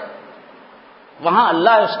پر ہے وہاں اللہ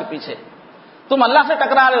ہے اس کے پیچھے۔ تم اللہ سے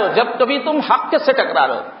ٹکرا رہے ہو، جب کبھی تم حق سے ٹکرا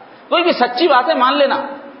رہے ہو، کوئی بھی سچی بات ہے مان لینا۔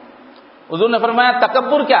 حضور نے فرمایا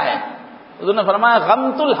تکبر کیا ہے؟ حضور نے فرمایا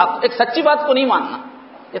غمط الحق، ایک سچی بات کو نہیں ماننا،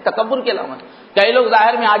 یہ تکبر کی علامت ہے۔ کئی لوگ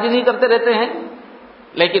ظاہر میں عاجزی کرتے رہتے ہیں،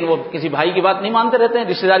 لیکن وہ کسی بھائی کی بات نہیں مانتے رہتے ہیں،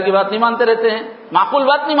 رشتہ دار کی بات نہیں مانتے رہتے ہیں، معقول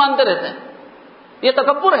بات نہیں مانتے رہتے ہیں، یہ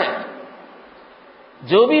تکبر ہے۔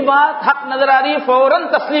 جو بھی بات حق نظر آ رہی ہے فوراً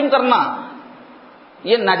تسلیم کرنا،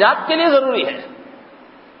 یہ نجات کے لیے ضروری ہے۔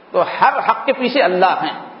 تو ہر حق کے پیچھے اللہ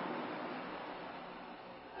ہیں۔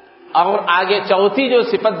 اور آگے چوتھی جو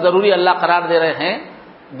صفت ضروری اللہ قرار دے رہے ہیں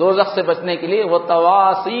دوزخ سے بچنے کے لیے، وہ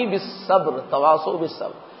تواصی بالصبر، تواصوا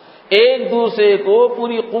بالصبر، ایک دوسرے کو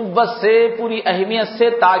پوری قوت سے، پوری اہمیت سے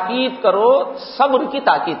تاکید کرو، صبر کی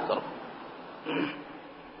تاکید کرو۔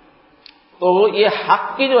 تو یہ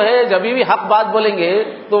حق کی جو ہے، جب بھی حق بات بولیں گے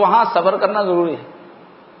تو وہاں صبر کرنا ضروری ہے،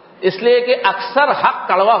 اس لیے کہ اکثر حق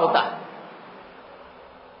کڑوا ہوتا ہے۔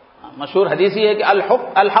 مشہور حدیث یہ ہے کہ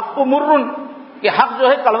الحق مر، کہ حق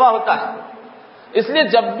جو ہے کڑوا ہوتا ہے۔ اس لیے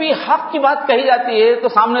جب بھی حق کی بات کہی جاتی ہے تو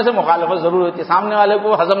سامنے سے مخالفت ضرور ہوتی ہے، سامنے والے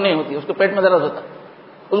کو ہضم نہیں ہوتی، اس کے پیٹ میں درد ہوتا ہے،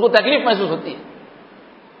 اس کو تکلیف محسوس ہوتی ہے،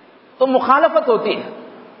 تو مخالفت ہوتی ہے۔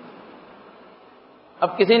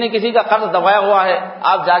 اب کسی نے کسی کا قرض دبایا ہوا ہے،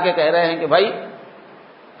 آپ جا کے کہہ رہے ہیں کہ بھائی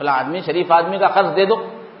فلاں آدمی، شریف آدمی کا قرض دے دو،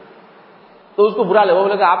 تو اس کو برا لگے، وہ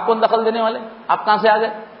بولے کہ آپ کون دخل دینے والے، آپ کہاں سے آ گئے؟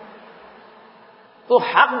 تو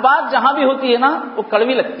حق بات جہاں بھی ہوتی ہے نا وہ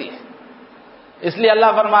کڑوی لگتی ہے۔ اس لیے اللہ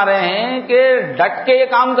فرما رہے ہیں کہ ڈٹ کے یہ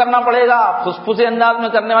کام کرنا پڑے گا، پھسپھسے انداز میں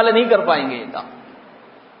کرنے والے نہیں کر پائیں گے یہ کام۔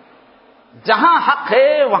 جہاں حق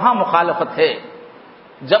ہے وہاں مخالفت ہے۔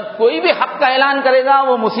 جب کوئی بھی حق کا اعلان کرے گا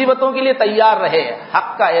وہ مصیبتوں کے لیے تیار رہے۔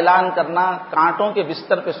 حق کا اعلان کرنا کانٹوں کے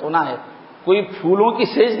بستر پہ سونا ہے، کوئی پھولوں کی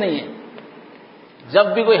سیج نہیں ہے۔ جب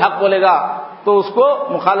بھی کوئی حق بولے گا تو اس کو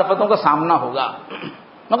مخالفتوں کا سامنا ہوگا،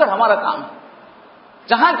 مگر ہمارا کام ہے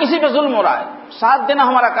جہاں کسی پہ ظلم ہو رہا ہے ساتھ دینا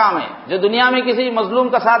ہمارا کام ہے۔ جو دنیا میں کسی مظلوم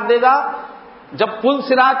کا ساتھ دے گا، جب پل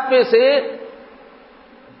صراط پہ سے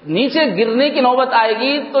نیچے گرنے کی نوبت آئے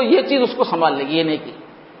گی تو یہ چیز اس کو سنبھال لے گی، یہ نہیں کی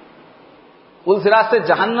پل صراط سے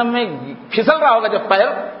جہنم میں پھسل رہا ہوگا جب پیر،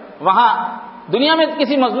 وہاں دنیا میں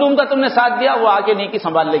کسی مظلوم کا تم نے ساتھ دیا، وہ آگے نیکی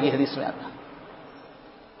سنبھال لے گی، حدیث میں آتا ہے۔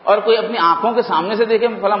 اور کوئی اپنی آنکھوں کے سامنے سے دیکھے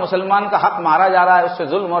فلاں مسلمان کا حق مارا جا رہا ہے، اس سے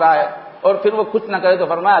ظلم ہو رہا ہے، اور پھر وہ کچھ نہ کرے تو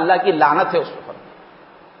فرمایا اللہ کی لعنت ہے اس پر.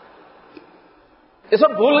 یہ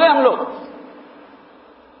سب بھول گئے ہم لوگ.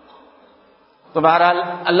 تو بہرحال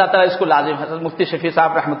اللہ تعالیٰ اس کو لازم ہے. مفتی شفیع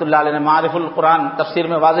صاحب رحمۃ اللہ علیہ نے معارف القرآن تفسیر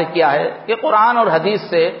میں واضح کیا ہے کہ قرآن اور حدیث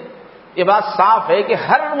سے یہ بات صاف ہے کہ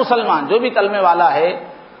ہر مسلمان جو بھی کلمے والا ہے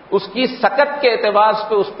اس کی سکت کے اعتبار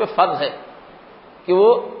سے اس پہ فرض ہے کہ وہ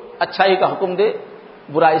اچھائی کا حکم دے،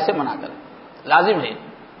 برائی سے منع کرے. لازم ہے.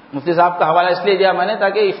 مفتی صاحب کا حوالہ اس لیے دیا میں نے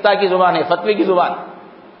تاکہ افتاء کی زبان ہے، فتوی کی زبان.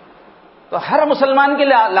 تو ہر مسلمان کے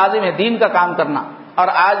لیے لازم ہے دین کا کام کرنا. اور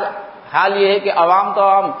آج حال یہ ہے کہ عوام تو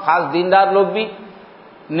عوام، خاص دیندار لوگ بھی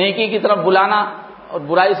نیکی کی طرف بلانا اور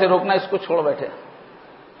برائی سے روکنا اس کو چھوڑ بیٹھے.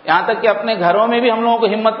 یہاں تک کہ اپنے گھروں میں بھی ہم لوگوں کو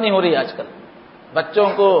ہمت نہیں ہو رہی آج کل. بچوں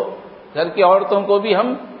کو، گھر کی عورتوں کو بھی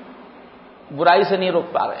ہم برائی سے نہیں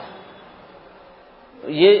روک پا رہے ہیں.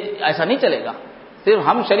 یہ ایسا نہیں چلے گا. صرف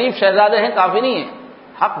ہم شریف شہزادے ہیں کافی نہیں ہے،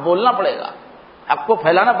 حق بولنا پڑے گا، حق کو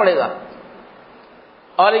پھیلانا پڑے گا.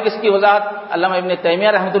 اور ایک اس کی وضاحت علامہ ابن تیمیہ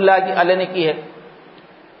رحمۃ اللہ علیہ نے کی ہے.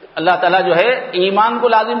 اللہ تعالیٰ جو ہے ایمان کو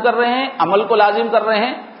لازم کر رہے ہیں، عمل کو لازم کر رہے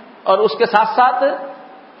ہیں، اور اس کے ساتھ ساتھ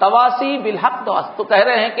تواسی بالحق تو کہہ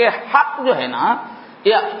رہے ہیں کہ حق جو ہے نا،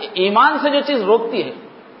 یہ ایمان سے جو چیز روکتی ہے،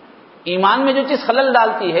 ایمان میں جو چیز خلل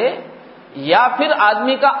ڈالتی ہے، یا پھر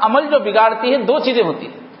آدمی کا عمل جو بگاڑتی ہے، دو چیزیں ہوتی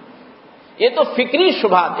ہیں. یہ تو فکری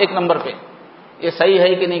شبہات ایک نمبر پہ، یہ صحیح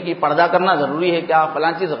ہے کہ نہیں، کہ پردہ کرنا ضروری ہے کیا،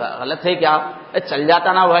 فلاں چیز غلط ہے کیا، چل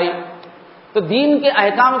جاتا نا بھائی. تو دین کے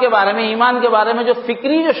احکام کے بارے میں، ایمان کے بارے میں جو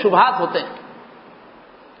فکری جو شبہات ہوتے ہیں،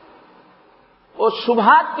 وہ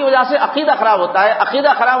شبہات کی وجہ سے عقیدہ خراب ہوتا ہے.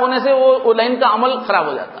 عقیدہ خراب ہونے سے وہ لائن کا عمل خراب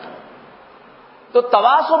ہو جاتا ہے. تو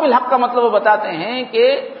تواصو بالحق کا مطلب وہ بتاتے ہیں کہ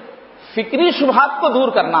فکری شبہات کو دور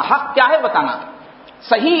کرنا، حق کیا ہے بتانا،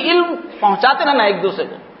 صحیح علم پہنچاتے رہنا ایک دوسرے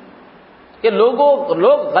کو، کہ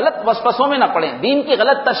لوگ غلط وسوسوں میں نہ پڑیں، دین کی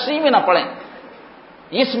غلط تشریح میں نہ پڑیں.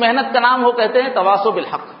 اس محنت کا نام وہ کہتے ہیں تواصو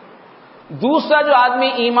بالحق. دوسرا، جو آدمی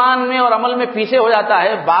ایمان میں اور عمل میں پیچھے ہو جاتا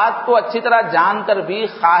ہے، بات کو اچھی طرح جان کر بھی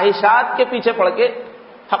خواہشات کے پیچھے پڑ کے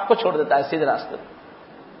حق کو چھوڑ دیتا ہے سیدھے راستے.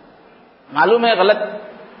 معلوم ہے غلط،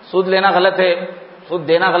 سود لینا غلط ہے، سود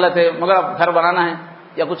دینا غلط ہے، مگر اب گھر بنانا ہے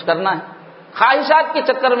یا کچھ کرنا ہے، خواہشات کے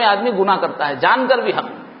چکر میں آدمی گناہ کرتا ہے جان کر بھی حق.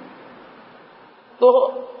 تو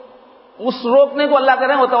اس روکنے کو اللہ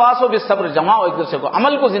کریں وہ تواصو بالصبر، جماؤ ایک دوسرے کو،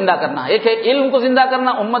 عمل کو زندہ کرنا. ایک ہے علم کو زندہ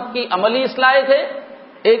کرنا، امت کی عملی اصلاح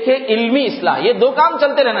ایک ہے علمی اصلاح. یہ دو کام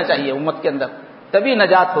چلتے رہنا چاہیے امت کے اندر، تبھی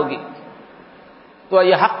نجات ہوگی. تو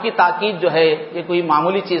یہ حق کی تاکید جو ہے یہ کوئی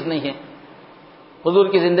معمولی چیز نہیں ہے. حضور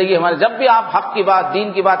کی زندگی ہمارے، جب بھی آپ حق کی بات،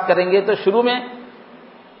 دین کی بات کریں گے تو شروع میں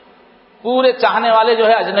پورے چاہنے والے جو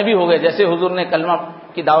ہے اجنبی ہو گئے. جیسے حضور نے کلمہ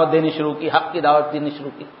کی دعوت دینی شروع کی، حق کی دعوت دینی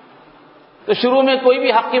شروع کی، تو شروع میں کوئی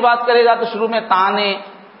بھی حق کی بات کرے گا تو شروع میں طعنے،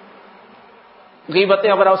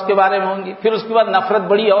 غیبتیں وغیرہ اس کے بارے میں ہوں گی. پھر اس کے بعد نفرت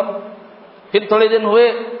بڑھی، اور پھر تھوڑے دن ہوئے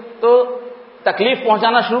تو تکلیف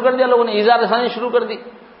پہنچانا شروع کر دیا لوگوں نے، ایذا رسانی شروع کر دی،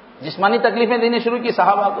 جسمانی تکلیفیں دینی شروع کی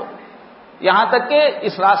صحابہ کو. یہاں تک کہ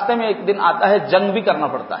اس راستے میں ایک دن آتا ہے جنگ بھی کرنا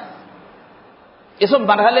پڑتا ہے. یہ سب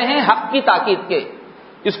مرحلے ہیں حق کی تاکید کے.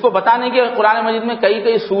 اس کو بتانے کے قرآن مجید میں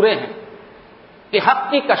کئی سورے ہیں کہ حق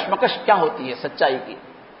کی کشمکش کیا ہوتی ہے، سچائی کی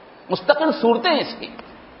مستقل صورتیں ہیں اس کی،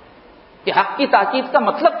 کہ حق کی تاکید کا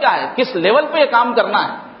مطلب کیا ہے، کس لیول پہ یہ کام کرنا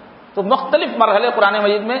ہے. تو مختلف مرحلے قرآن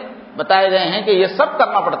مجید میں بتائے گئے ہیں کہ یہ سب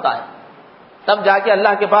کرنا پڑتا ہے، تب جا کے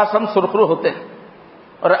اللہ کے پاس ہم سرخرو ہوتے ہیں.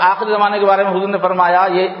 اور آخری زمانے کے بارے میں حضور نے فرمایا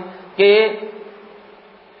یہ کہ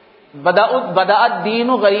بدأت دین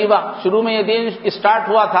غریبہ، شروع میں یہ دین اسٹارٹ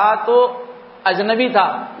ہوا تھا تو اجنبی تھا،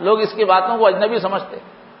 لوگ اس کی باتوں کو اجنبی سمجھتے.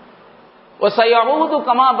 وَسَيَعُودُ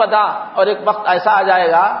كَمَا بَدَا، اور ایک وقت ایسا آ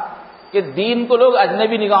جائے گا کہ دین کو لوگ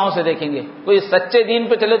اجنبی نگاہوں سے دیکھیں گے. کوئی سچے دین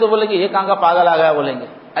پہ چلے تو بولیں گے یہ کہاں کا پاگل آ گیا، بولیں گے،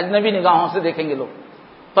 اجنبی نگاہوں سے دیکھیں گے لوگ.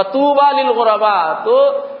 فَطُوبَى لِلْغُرَبَاء، تو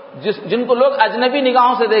جن کو لوگ اجنبی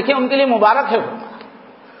نگاہوں سے دیکھیں ان کے لیے مبارک ہے.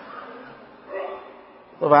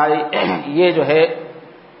 تو بھائی یہ جو ہے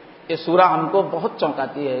یہ سورہ ہم کو بہت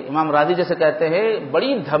چونکاتی ہے. امام راضی جیسے کہتے ہیں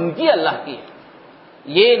بڑی دھمکی اللہ کی ہے،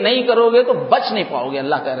 یہ نہیں کرو گے تو بچ نہیں پاؤ گے.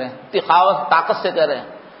 اللہ کہہ رہے ہیں، تخاوت طاقت سے کہہ رہے ہیں،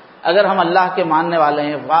 اگر ہم اللہ کے ماننے والے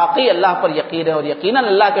ہیں، واقعی اللہ پر یقین ہے اور یقیناً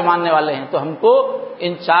اللہ کے ماننے والے ہیں، تو ہم کو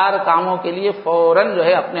ان 4 کاموں کے لیے فوراً جو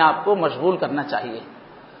ہے اپنے آپ کو مشغول کرنا چاہیے.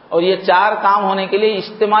 اور یہ 4 کام ہونے کے لیے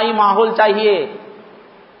اجتماعی ماحول چاہیے.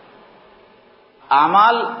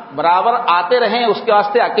 اعمال برابر آتے رہیں، اس کے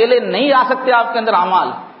واسطے اکیلے نہیں آ سکتے آپ کے اندر اعمال.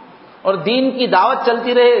 اور دین کی دعوت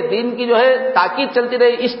چلتی رہے، دین کی جو ہے تاکید چلتی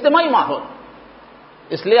رہے، اجتماعی ماحول.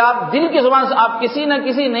 اس لیے آپ دل کی زبان سے آپ کسی نہ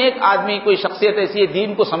کسی نیک آدمی، کوئی شخصیت ایسی ہے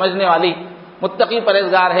دین کو سمجھنے والی، متقی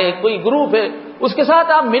پرہیزگار ہے، کوئی گروپ ہے، اس کے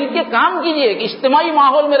ساتھ آپ مل کے کام کیجئے کہ اجتماعی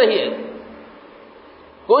ماحول میں رہیے.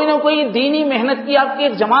 کوئی نہ کوئی دینی محنت کی آپ کی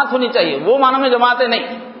ایک جماعت ہونی چاہیے، وہ معنی میں جماعتیں نہیں،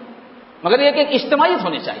 مگر یہ کہ ایک اجتماعیت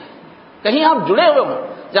ہونی چاہیے، کہیں آپ جڑے ہوئے ہوں،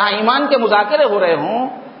 جہاں ایمان کے مذاکرے ہو رہے ہوں،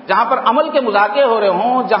 جہاں پر عمل کے مذاکرے ہو رہے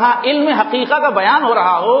ہوں، جہاں علم حقیقہ کا بیان ہو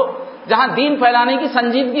رہا ہو، جہاں دین پھیلانے کی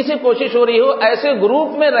سنجیدگی سے کوشش ہو رہی ہو، ایسے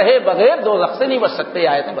گروپ میں رہے بغیر دوزخ سے نہیں بچ سکتے،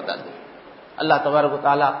 آیتیں بتا دی۔ اللہ تبارک و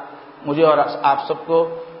تعالی مجھے اور آپ سب کو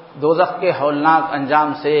دوزخ کے ہولناک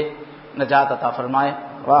انجام سے نجات عطا فرمائے۔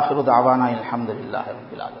 وآخر دعوانا الحمدللہ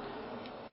رب العالمین۔